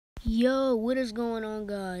Yo, what is going on,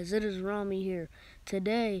 guys? It is Rami here.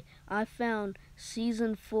 Today, I found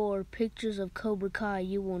Season 4 pictures of Cobra Kai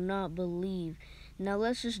you will not believe. Now,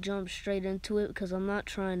 let's just jump straight into it because I'm not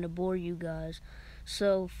trying to bore you guys.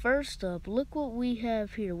 So, first up, look what we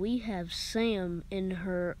have here. We have Sam in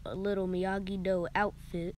her little Miyagi-Do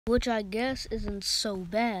outfit, which I guess isn't so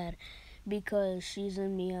bad because she's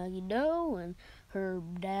in Miyagi-Do and her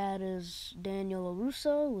dad is Daniel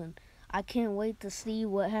LaRusso, and I can't wait to see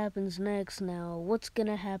what happens next now. What's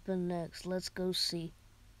gonna happen next? Let's go see.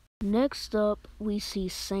 Next up, we see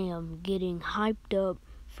Sam getting hyped up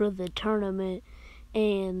for the tournament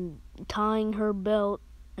and tying her belt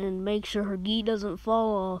and make sure her gi doesn't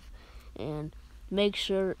fall off and make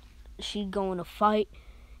sure she's going to fight.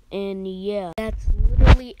 And yeah, that's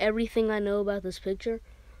literally everything I know about this picture.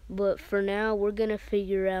 But for now, we're going to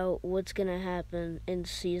figure out what's going to happen in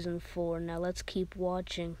Season 4. Now, let's keep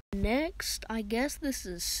watching. Next, I guess this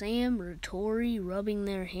is Sam or Tori rubbing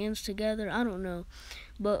their hands together. I don't know.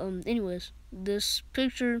 But anyways, this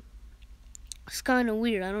picture is kind of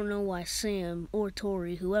weird. I don't know why Sam or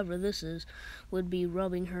Tori, whoever this is, would be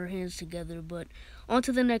rubbing her hands together. But on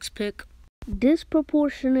to the next pic.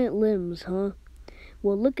 Disproportionate limbs, huh?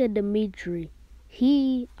 Well, look at Dimitri.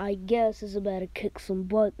 He, I guess, is about to kick some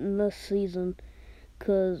butt in this season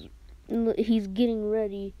because he's getting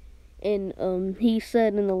ready. And he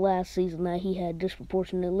said in the last season that he had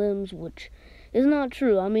disproportionate limbs, which is not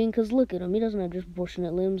true. I mean, because look at him. He doesn't have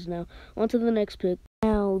disproportionate limbs now. On to the next pic.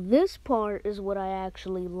 Now, this part is what I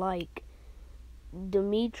actually like.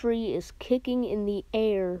 Dimitri is kicking in the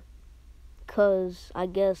air because I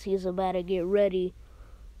guess he's about to get ready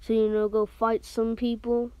to, go fight some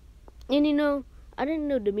people. And, I didn't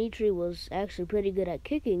know Dimitri was actually pretty good at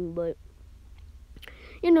kicking, but,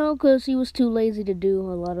 because he was too lazy to do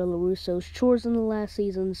a lot of LaRusso's chores in the last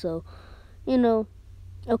season, so,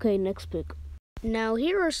 Okay, next pick. Now,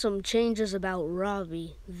 here are some changes about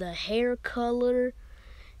Robbie. The hair color,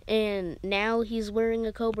 and now he's wearing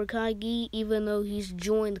a Cobra Kai gi, even though he's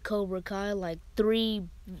joined Cobra Kai like three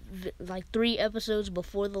episodes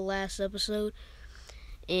before the last episode,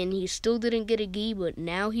 and he still didn't get a gi, but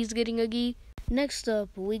now he's getting a gi. Next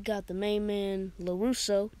up, we got the main man,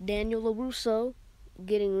 LaRusso, Daniel LaRusso,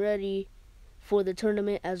 getting ready for the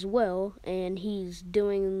tournament as well, and he's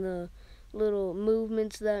doing the little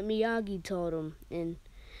movements that Miyagi taught him. And,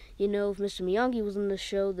 if Mr. Miyagi was in the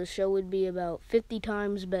show would be about 50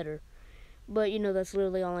 times better. But, that's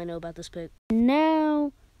literally all I know about this pic.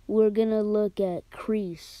 Now, we're gonna look at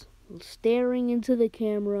Kreese, staring into the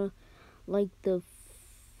camera like the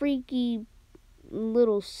freaky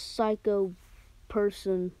little psycho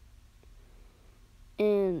person.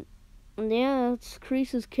 And yeah, that's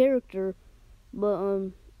Kreese's character,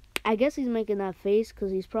 but I guess he's making that face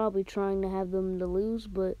because he's probably trying to have them to lose.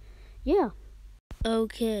 But yeah.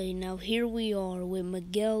 Okay, now here we are with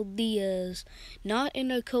Miguel Diaz, not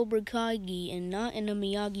in a Cobra Kai gi and not in a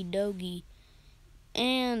Miyagi-Do gi.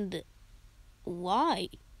 And why?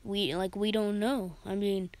 We don't know. I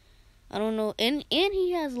mean, I don't know. And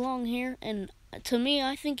he has long hair, and to me,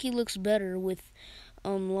 I think he looks better with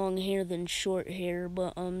long hair than short hair.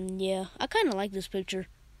 But yeah, I kind of like this picture.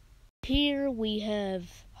 Here we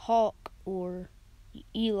have Hawk or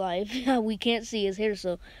Eli. We can't see his hair,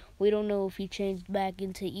 so we don't know if he changed back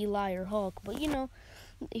into Eli or Hawk. But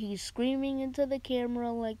he's screaming into the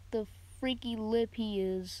camera like the freaky lip he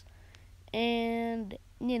is. And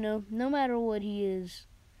no matter what he is,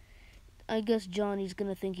 I guess Johnny's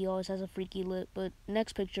gonna think he always has a freaky lip. But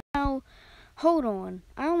next picture. Now, hold on.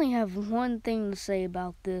 I only have one thing to say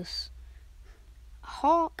about this.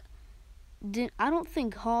 I don't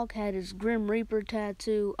think Hawk had his Grim Reaper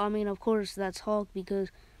tattoo. I mean, of course, that's Hawk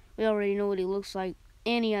because we already know what he looks like.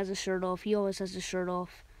 And he has his shirt off. He always has his shirt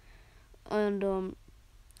off. And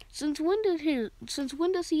since when does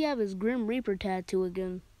he have his Grim Reaper tattoo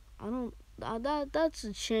again? That's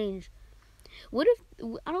a change. What if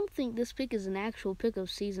I don't think this pic is an actual pic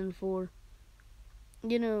of Season 4.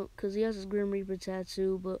 Because he has his Grim Reaper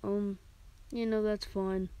tattoo, but that's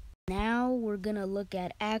fine. Now we're gonna look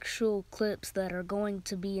at actual clips that are going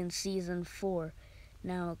to be in Season 4.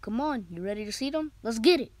 Now, come on, you ready to see them? Let's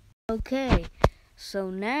get it. Okay, so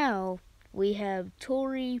now we have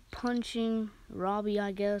Tori punching Robbie,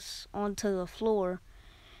 I guess, onto the floor.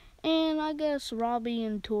 And I guess Robbie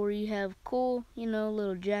and Tori have cool,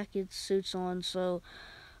 little jackets, suits on. So,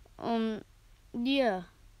 yeah.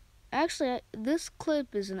 Actually, this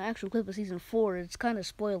clip is an actual clip of Season 4. It's kind of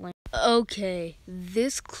spoiling. Okay,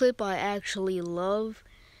 this clip I actually love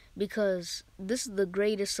because this is the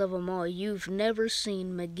greatest of them all. You've never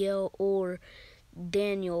seen Miguel or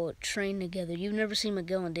Daniel train together. You've never seen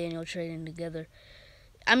Miguel and Daniel training together.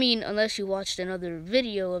 I mean, unless you watched another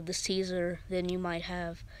video of this teaser, then you might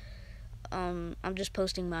have. I'm just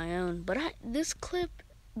posting my own. But this clip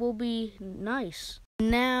will be nice.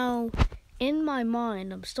 Now, in my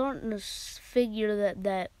mind, I'm starting to figure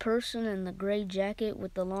that person in the gray jacket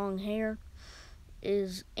with the long hair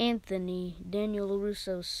is Anthony, Daniel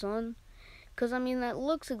LaRusso's son. Because, I mean, that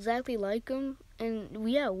looks exactly like him. And,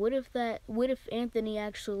 yeah, what if Anthony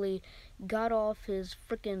actually got off his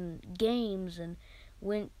freaking games and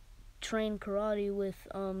went train karate with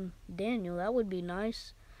Daniel? That would be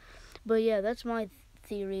nice. But, yeah, that's my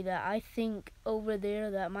theory, that I think over there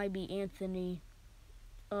that might be Anthony.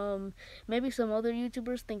 Maybe some other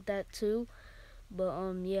YouTubers think that too. But,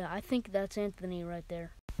 yeah, I think that's Anthony right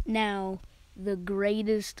there. Now, the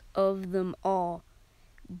greatest of them all,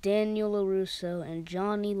 Daniel LaRusso and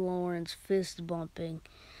Johnny Lawrence fist bumping.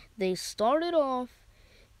 They started off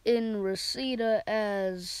in Reseda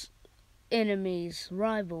as enemies,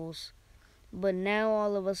 rivals, but now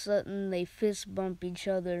all of a sudden they fist bump each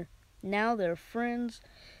other. Now they're friends.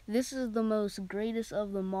 This is the most greatest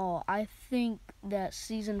of them all. I think that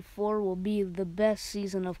season 4 will be the best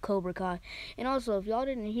season of Cobra Kai. And also, if y'all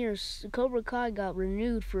didn't hear, Cobra Kai got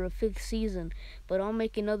renewed for a 5th season, but I'll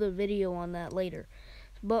make another video on that later.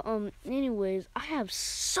 But anyways, I have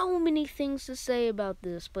so many things to say about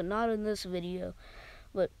this, but not in this video.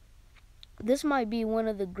 But this might be one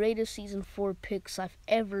of the greatest season 4 picks I've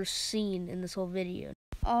ever seen in this whole video.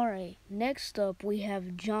 Alright, next up we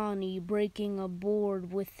have Johnny breaking a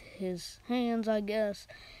board with his hands, I guess.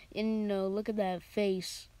 And, look at that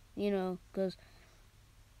face, because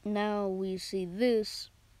now we see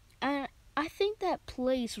this. And I think that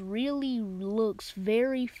place really looks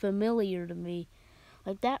very familiar to me.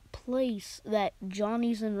 Like, that place that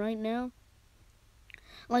Johnny's in right now.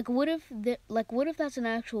 Like, what if that's an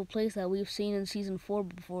actual place that we've seen in season 4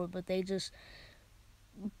 before, but they just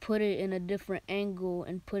put it in a different angle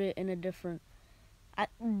and put it in a different... I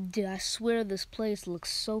swear this place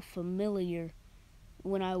looks so familiar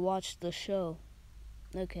when I watched the show.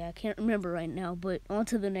 Okay, I can't remember right now, but on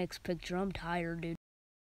to the next picture. I'm tired, dude.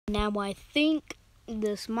 Now, I think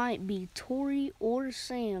this might be Tori or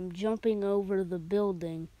Sam jumping over the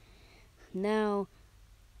building. Now,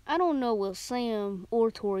 I don't know what Sam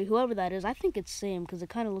or Tori, whoever that is, I think it's Sam because it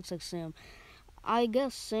kind of looks like Sam. I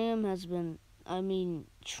guess Sam has been,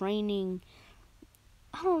 training.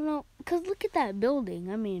 I don't know, because look at that building.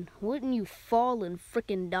 I mean, wouldn't you fall and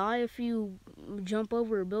frickin' die if you jump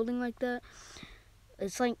over a building like that?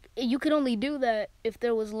 It's like, you could only do that if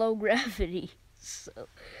there was low gravity. So,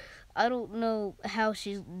 I don't know how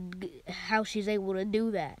she's able to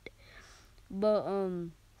do that. But,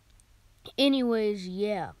 anyways,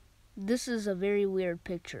 yeah. This is a very weird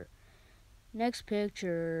picture. Next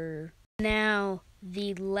picture. Now,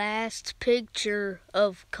 the last picture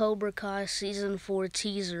of Cobra Kai Season 4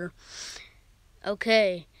 teaser.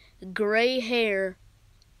 Okay, gray hair,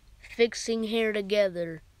 fixing hair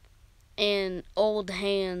together, and old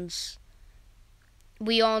hands.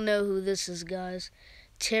 We all know who this is, guys.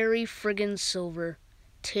 Terry friggin' Silver.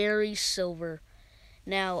 Terry Silver.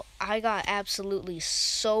 Now, I got absolutely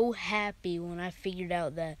so happy when I figured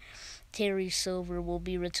out that Terry Silver will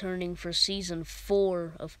be returning for Season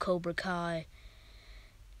 4 of Cobra Kai.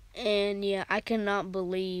 And yeah, I cannot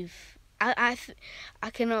believe... I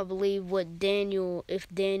cannot believe if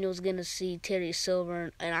Daniel's gonna see Terry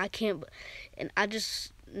Silver, and I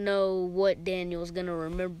just know what Daniel's gonna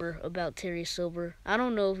remember about Terry Silver. I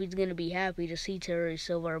don't know if he's gonna be happy to see Terry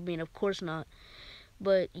Silver. I mean, of course not.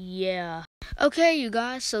 But yeah. Okay, you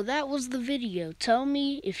guys, so that was the video. Tell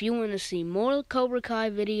me if you want to see more Cobra Kai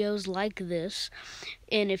videos like this.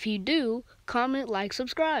 And if you do, comment, like,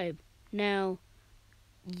 subscribe. Now,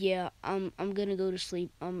 yeah, I'm gonna go to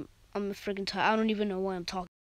sleep. I'm freaking tired. I don't even know why I'm talking.